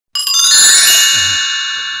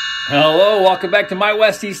Hello, welcome back to my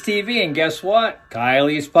Westie's TV, and guess what?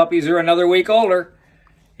 Kylie's puppies are another week older.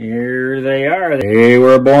 Here they are. They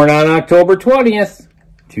were born on October 20th,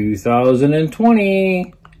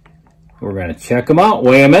 2020. We're going to check them out,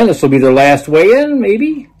 weigh them in. This will be their last weigh-in,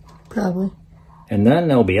 maybe? Probably. And then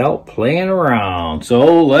they'll be out playing around.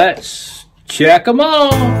 So let's check them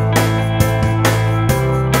out.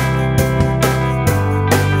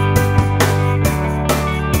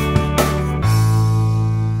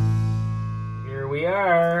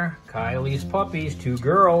 Kylie's puppies, 2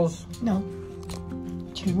 girls. No,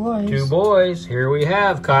 2 boys. 2 boys. Here we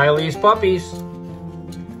have Kylie's puppies.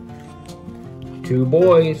 2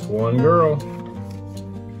 boys, 1 girl.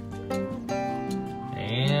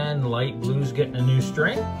 And light blue's getting a new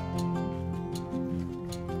string.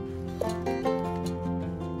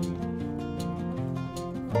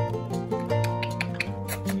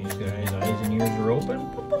 These guys' eyes and ears are open.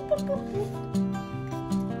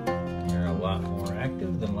 They're a lot more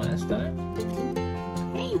active than last time.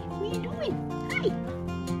 Hey, what are you doing? Hi.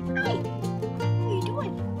 Hi. What are you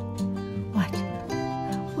doing? What?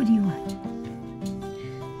 What do you want?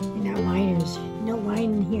 You're not whiners. No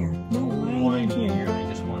whining here. No whining here. I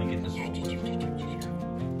just want to get this. Yeah,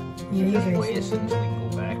 you guys. Wait a second so we can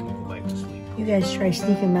go back and go back to sleep. You guys try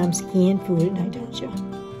sneaking mom's canned food at night, don't you?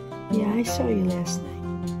 Yeah, I saw you last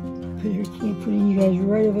night. Put her canned food in. You guys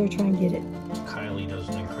right over there trying to get it. Kylie does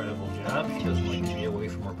an incredible job. She doesn't like to be away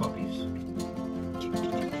from her puppies.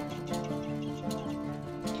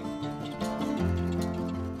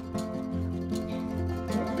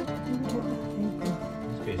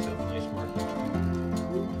 These guys have nice markings.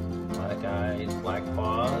 Black eyes, black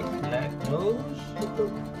paws, black nose,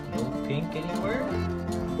 no pink anywhere.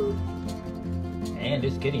 And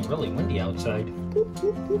it's getting really windy outside.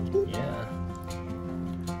 Yeah.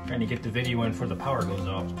 Trying to get the video in before the power goes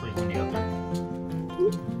off. It's pretty windy out there.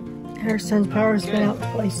 Our son's power's been out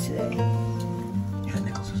twice today. Yeah,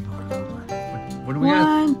 Nicholas's power. What do we got?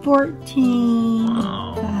 114.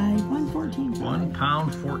 Wow. 114. 1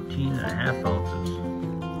 pound, 14.5 ounces.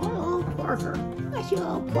 Oh, little porker. That's your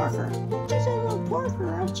little porker. Just a little porker,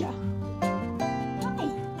 aren't you? Hi. Hi.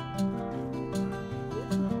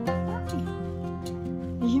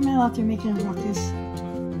 There's your mom out there making a ruckus.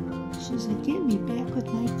 She's like, get me back with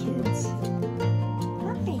my kids. Hi.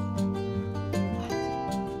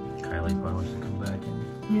 Kylie probably wants to come back in.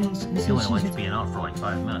 Yes. She only likes being out for like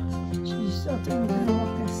 5 minutes. She's out there making a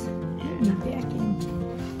ruckus. Get me back in.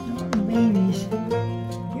 Babies.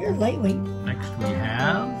 You're lightweight. Next we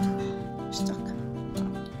have Stuck.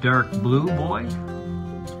 dark blue boy.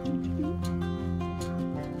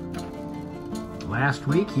 Last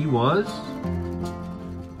week he was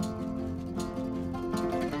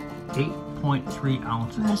 8.3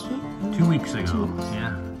 ounces. Last week? 2 weeks ago. 2 weeks.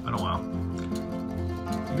 Yeah, been a while.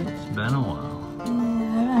 It's been a while.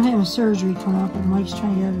 Yeah, I'm having surgery coming up, and Mike's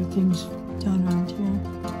trying to get other things done around here.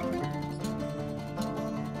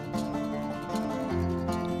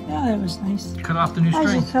 Oh, that was nice. Cut off the new I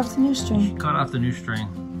string. just cut off the new string. Cut off the new string.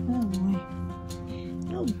 Oh boy.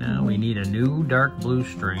 Oh boy. Now we need a new dark blue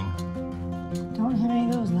string. Don't have any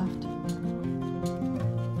of those left.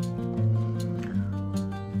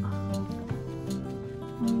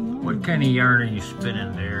 What kind of yarn are you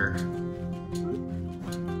spinning there?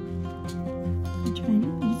 You trying to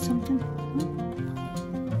eat something?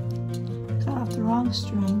 Cut off the wrong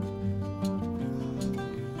string.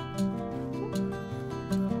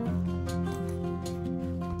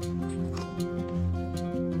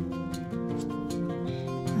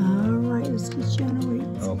 Alright, let's get you on a weight.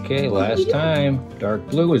 Okay, last time, dark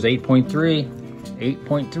blue was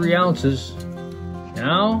 8.3 ounces.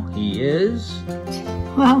 Now he is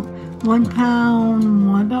Well, 1 pound,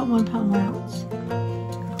 about 1 pound 1 ounce.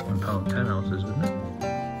 1 pound 10 ounces, isn't it?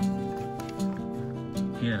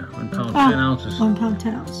 Yeah, 1 pound 10 ounces. 1 pound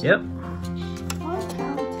 10 ounces. Yep. 1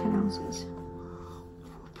 pound 10 ounces.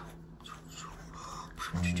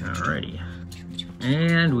 Alrighty.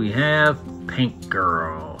 And we have pink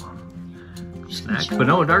girl. Next, but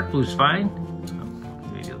no, dark blue's fine.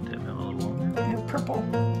 Maybe it'll tip me a little longer. Yeah, purple.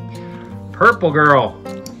 Purple girl.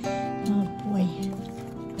 Oh boy.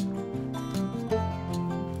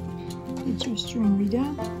 Get your string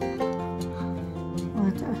redone. Well,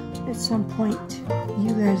 at some point,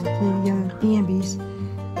 you guys that play together, B&Bs,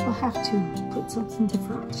 will have to put something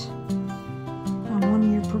different on one of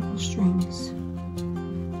your purple strings.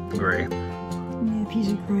 Gray. Yeah, a piece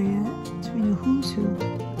of gray in it, so we know who's who.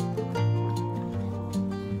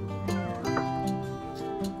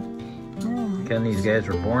 Again, these guys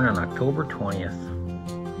were born on October 20th.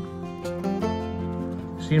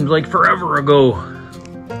 Seems like forever ago.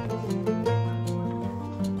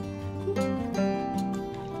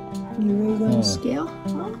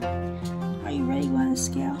 Are you ready? Want a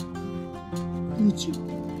scale? Look at you.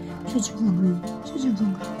 Such a good girl. Such a good girl.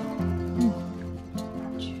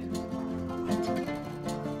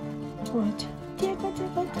 What? Tickle,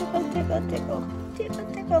 tickle, tickle, tickle, tickle. Tickle,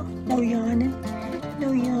 tickle. No yawning.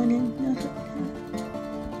 No yawning. No.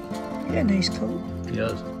 You got a nice coat. He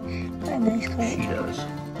does. Got a nice coat. She does.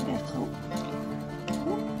 Nice coat.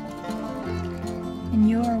 And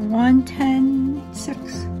you're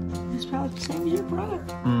 110.6. That's probably the same as your brother.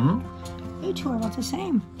 Mm-hmm. You two are about the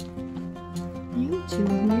same. You two,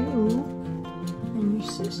 you and your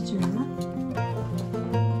sister. Oh,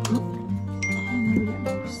 maybe that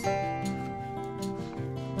moves.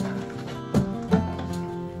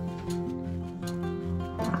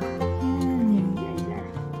 And there you guys are.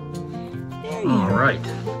 There you All are. right.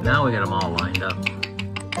 Now we got them all lined up.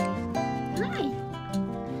 Hi.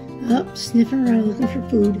 Up, sniffing around looking for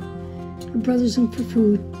food. Her brother's looking for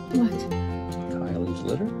food. What? Kylie's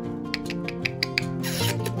litter.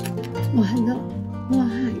 Well, hello. Well,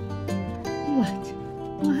 hi. What?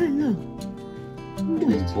 Well, hello. Two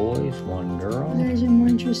What? boys, one girl. You guys are more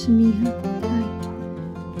interested in me, huh? Hi.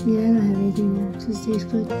 Yeah, I don't have anything there. This tastes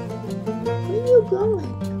good. Where are you going?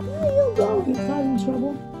 Where are you going? You're causing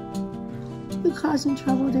trouble. You're causing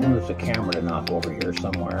trouble there. There's a camera to knock over here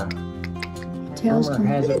somewhere. Tail's Rumor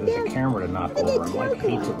coming. has Look it at there's a that. camera to knock Look at over. that Mike tail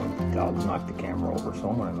hates it when dogs knock the camera over, so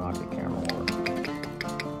I'm going to knock the camera over.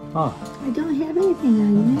 Huh. I don't have anything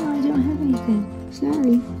on you. No, I don't have anything.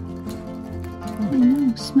 Sorry. I know.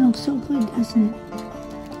 It smells so good, doesn't it?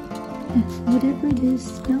 Yeah, whatever it is,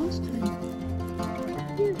 smells good.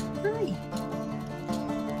 Yeah, hi.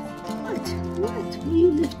 What? What? What are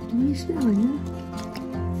you lifting? What are you smelling, huh?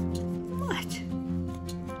 What?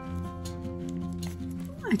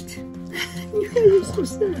 What? You guys are so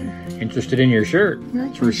silly. Interested in your shirt, You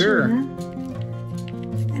like for my sure. shirt, huh?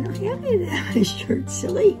 I don't have any of that on my shirt,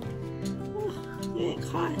 silly. Oh, you ain't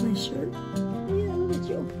caught in my shirt. Yeah, look at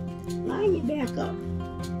you. Line your back up.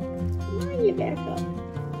 Line your back up.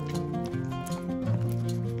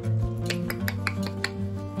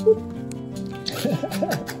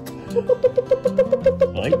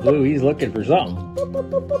 Light blue, he's looking for something.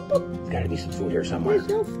 There's got to be some food here somewhere. There's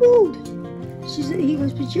no food. He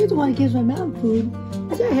goes, but you're the one that gives my mom food.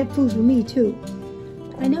 I thought I had food for me, too.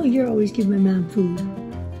 I know you're always giving my mom food.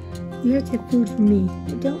 You have to have food for me.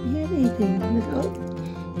 I don't have anything. Look, oh,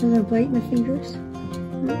 I'm going to bite my fingers.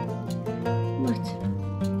 Huh? What?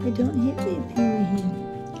 I don't have anything in my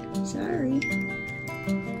hand. Sorry.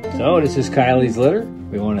 So this is Kylie's litter.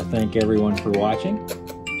 We want to thank everyone for watching.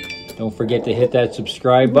 Don't forget to hit that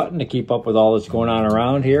subscribe button to keep up with all that's going on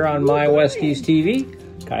around here on My Westie's TV.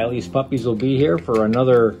 Kylie's Puppies will be here for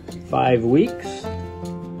another 5 weeks.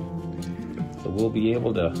 So we'll be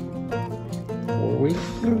able to... 4 weeks?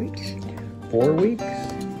 4 weeks. 4 weeks?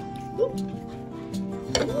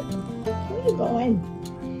 Where are you going?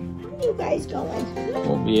 Where are you guys going?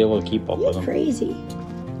 We'll be able to keep up with You're them. crazy.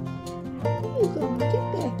 Where are you going?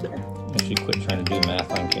 Get back here. Actually, quit trying to do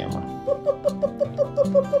math on camera.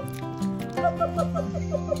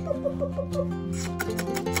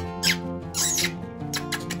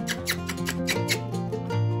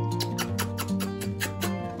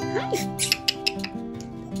 Hi.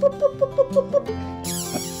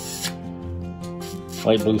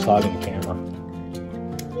 Light blue's hogging the camera.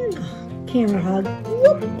 Camera hug.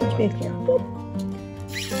 Whoop. Get back here. Whoop.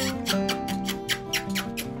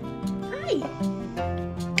 Hi.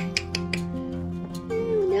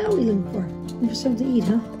 Now what are we looking for? Looking for something to eat,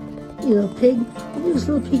 huh? You little pig. Look at this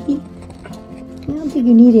little piggy. I don't think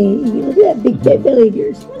you need any to eat. Look at that big fat belly of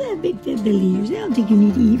yours. Look at that big fat belly of yours. I don't think you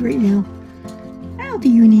need to eat right now. I don't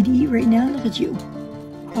think you need to eat right now. Look at you.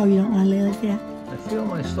 Oh, you don't want to lay like that? I feel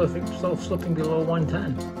myself slipping below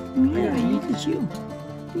 110. Yeah, look at you.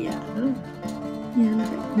 Yeah. Yeah, look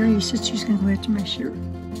at, now your sister's going to go after my shirt.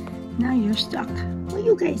 Now you're stuck. What are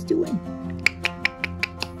you guys doing?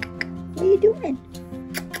 What are you doing?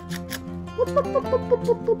 Whoop, whoop, whoop, whoop,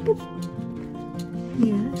 whoop, whoop, whoop.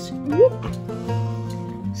 Yes. Whoop.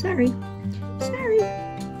 Sorry.